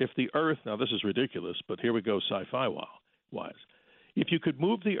disruptive if the Earth, now this is ridiculous, but here we go sci-fi wise. If you could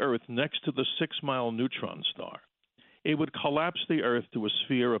move the Earth next to the 6 mile neutron star, It would collapse the Earth to a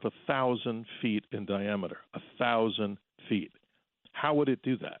sphere of 1,000 feet in diameter. 1,000 feet. How would it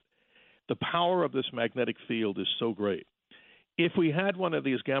do that? The power of this magnetic field is so great. If we had one of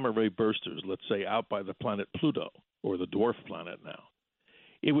these gamma ray bursters, let's say out by the planet Pluto, or the dwarf planet now,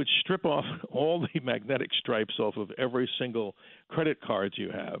 it would strip off all the magnetic stripes off of every single credit card you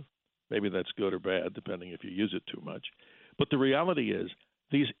have. Maybe that's good or bad, depending if you use it too much. But the reality is,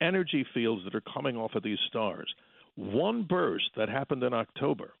 these energy fields that are coming off of these stars, one burst that happened in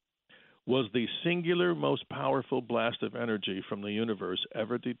October was the singular most powerful blast of energy from the universe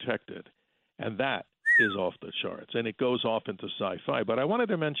ever detected. And that is off the charts. And it goes off into sci-fi. But I wanted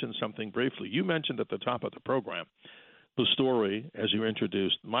to mention something briefly. You mentioned at the top of the program the story, as you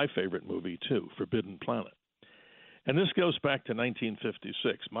introduced, my favorite movie, too, Forbidden Planet. And this goes back to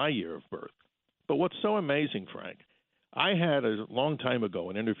 1956, my year of birth. But what's so amazing, Frank, I had a long time ago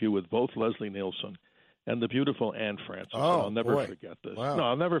an interview with both Leslie Nielsen and the beautiful Anne Francis. Oh, I'll never boy. forget this. Wow. No,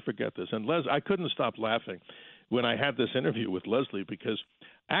 I'll never forget this. And I couldn't stop laughing when I had this interview with Leslie because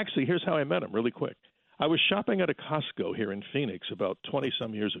actually, here's how I met him really quick. I was shopping at a Costco here in Phoenix about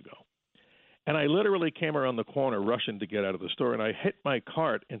 20-some years ago. And I literally came around the corner rushing to get out of the store, and I hit my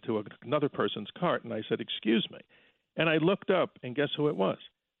cart into another person's cart, and I said, "Excuse me." And I looked up, and guess who it was?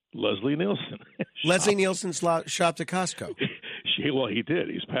 Leslie Nielsen. Leslie Nielsen shopped at Costco. He did.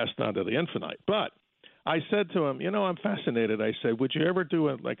 He's passed on to the infinite. But I said to him, I'm fascinated. I said, would you ever do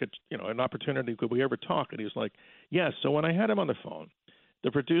an opportunity? Could we ever talk? And he's like, yes. So when I had him on the phone,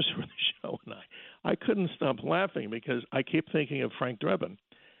 the producer of the show and I couldn't stop laughing because I keep thinking of Frank Drebin.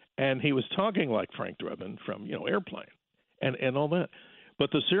 And he was talking like Frank Drebin from, Airplane and all that.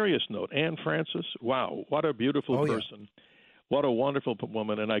 But the serious note, Anne Francis, wow, what a beautiful person. Yeah. What a wonderful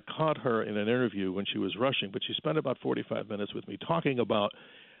woman. And I caught her in an interview when she was rushing, but she spent about 45 minutes with me talking about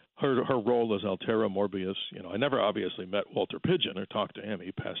her role as Altera Morbius. I never obviously met Walter Pidgeon or talked to him.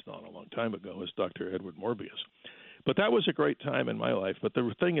 He passed on a long time ago as Dr. Edward Morbius. But that was a great time in my life. But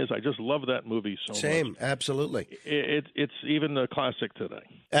the thing is, I just love that movie so much. Same, absolutely. It's even a classic today.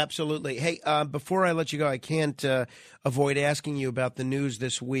 Absolutely. Hey, before I let you go, I can't avoid asking you about the news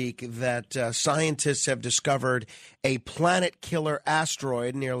this week that scientists have discovered a planet-killer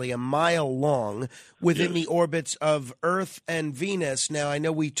asteroid nearly a mile long within the orbits of Earth and Venus. Now, I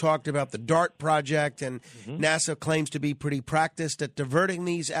know we talked about the DART project, and NASA claims to be pretty practiced at diverting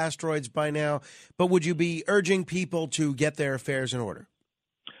these asteroids by now. But would you be urging people to get their affairs in order?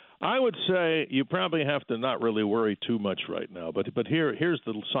 I would say you probably have to not really worry too much right now. But here's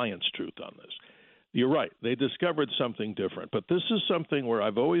the science truth on this. You're right. They discovered something different. But this is something where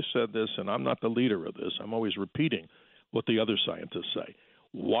I've always said this, and I'm not the leader of this. I'm always repeating what the other scientists say.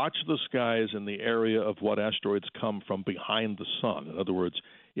 Watch the skies in the area of what asteroids come from behind the sun. In other words,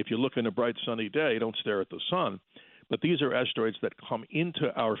 if you look in a bright sunny day, don't stare at the sun. But these are asteroids that come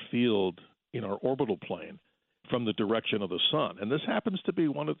into our field in our orbital plane from the direction of the sun. And this happens to be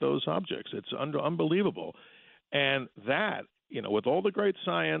one of those objects. It's unbelievable. And that, with all the great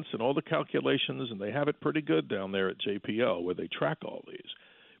science and all the calculations, and they have it pretty good down there at JPL where they track all these.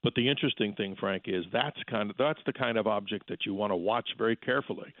 But the interesting thing, Frank, is that's the kind of object that you want to watch very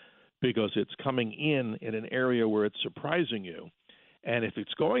carefully because it's coming in an area where it's surprising you. And if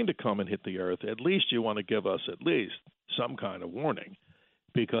it's going to come and hit the Earth, at least you want to give us at least some kind of warning.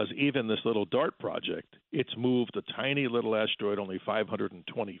 Because even this little DART project, it's moved a tiny little asteroid only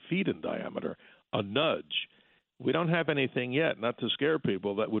 520 feet in diameter, a nudge. We don't have anything yet, not to scare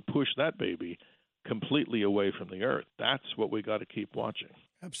people, that would push that baby completely away from the Earth. That's what we got to keep watching.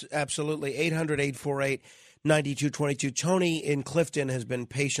 Absolutely. 800-848-9222. Tony in Clifton has been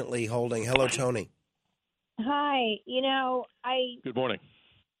patiently holding. Hello, Tony. Hi. Good morning.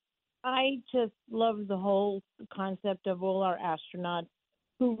 I just love the whole concept of all our astronauts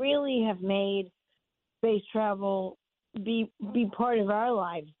who really have made space travel be part of our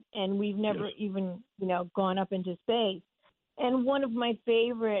lives, and we've never even gone up into space. And one of my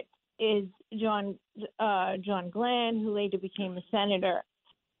favorite is John Glenn, who later became a senator.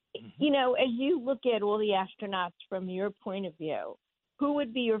 As you look at all the astronauts from your point of view, who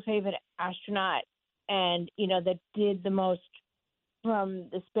would be your favorite astronaut, and that did the most from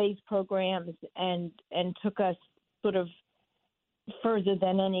the space programs and took us sort of further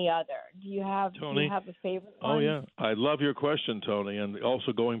than any other? Do you have a favorite one? Oh, yeah. I love your question, Tony. And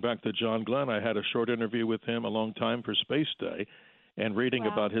also going back to John Glenn, I had a short interview with him a long time for Space Day and reading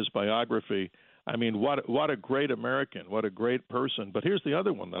about his biography. I mean, what a great American, what a great person. But here's the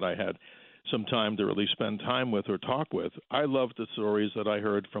other one that I had some time to really spend time with or talk with. I love the stories that I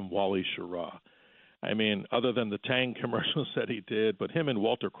heard from Wally Schirra. I mean, other than the Tang commercials that he did, but him and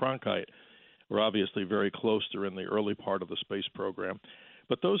Walter Cronkite were obviously very close during the early part of the space program.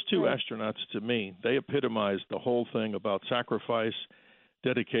 But those two astronauts, to me, they epitomized the whole thing about sacrifice,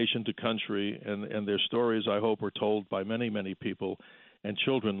 dedication to country, and their stories, I hope, were told by many, many people, and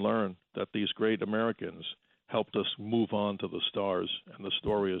children learn that these great Americans helped us move on to the stars, and the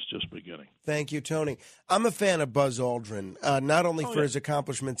story is just beginning. Thank you, Tony. I'm a fan of Buzz Aldrin, not only for his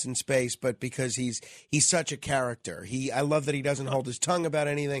accomplishments in space, but because he's such a character. I love that he doesn't hold his tongue about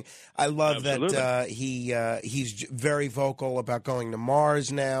anything. I love that he's very vocal about going to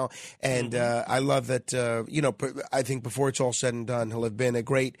Mars now, and I love that, I think before it's all said and done, he'll have been a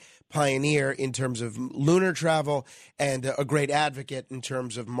great pioneer in terms of lunar travel and a great advocate in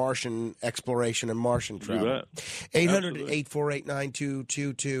terms of Martian exploration and Martian travel.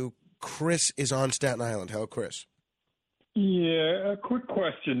 800-848-9222. Chris is on Staten Island. Hello, Chris. Yeah, a quick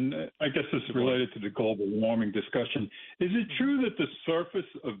question. I guess this is related to the global warming discussion. Is it true that the surface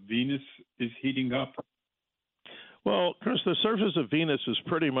of Venus is heating up? Well, Chris, the surface of Venus is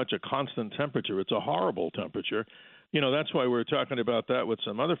pretty much a constant temperature. It's a horrible temperature. That's why we're talking about that with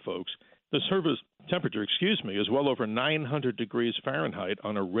some other folks. The surface temperature, is well over 900 degrees Fahrenheit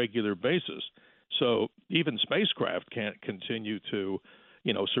on a regular basis. So even spacecraft can't continue to,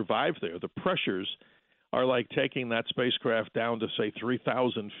 survive there. The pressures are like taking that spacecraft down to, say,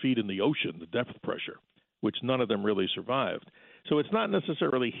 3,000 feet in the ocean, the depth pressure, which none of them really survived. So it's not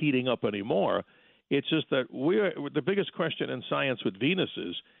necessarily heating up anymore. It's just that the biggest question in science with Venus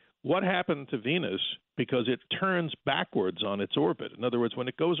is, what happened to Venus because it turns backwards on its orbit? In other words, when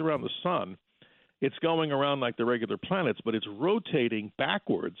it goes around the sun, it's going around like the regular planets, but it's rotating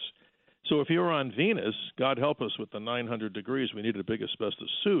backwards. So if you're on Venus, God help us with the 900 degrees, we need a big asbestos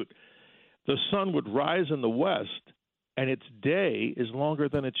suit, the sun would rise in the west, and its day is longer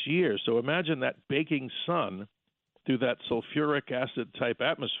than its year. So imagine that baking sun through that sulfuric acid-type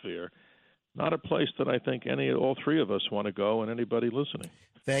atmosphere. Not a place that I think all three of us want to go, and anybody listening.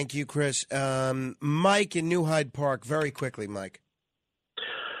 Thank you, Chris. Mike in New Hyde Park, very quickly, Mike.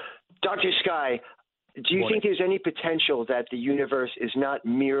 Dr. Sky, do you think there's any potential that the universe is not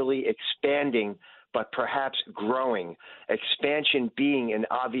merely expanding, but perhaps growing, expansion being an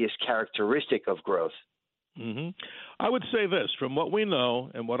obvious characteristic of growth? I would say this, from what we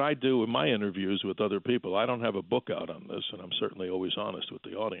know and what I do in my interviews with other people, I don't have a book out on this, and I'm certainly always honest with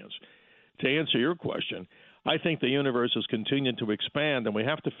the audience. To answer your question, I think the universe is continuing to expand, and we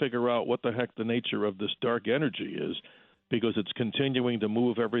have to figure out what the heck the nature of this dark energy is, because it's continuing to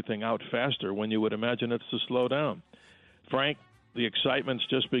move everything out faster when you would imagine it's to slow down. Frank, the excitement's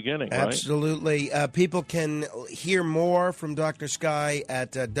just beginning, right? Absolutely. People can hear more from Dr. Sky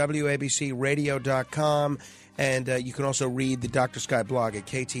at WABCRadio.com, and you can also read the Dr. Sky blog at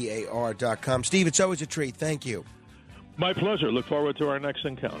KTAR.com. Steve, it's always a treat. Thank you. My pleasure. Look forward to our next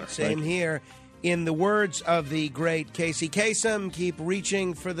encounter. Same here. In the words of the great Casey Kasem, keep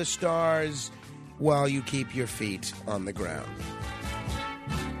reaching for the stars while you keep your feet on the ground.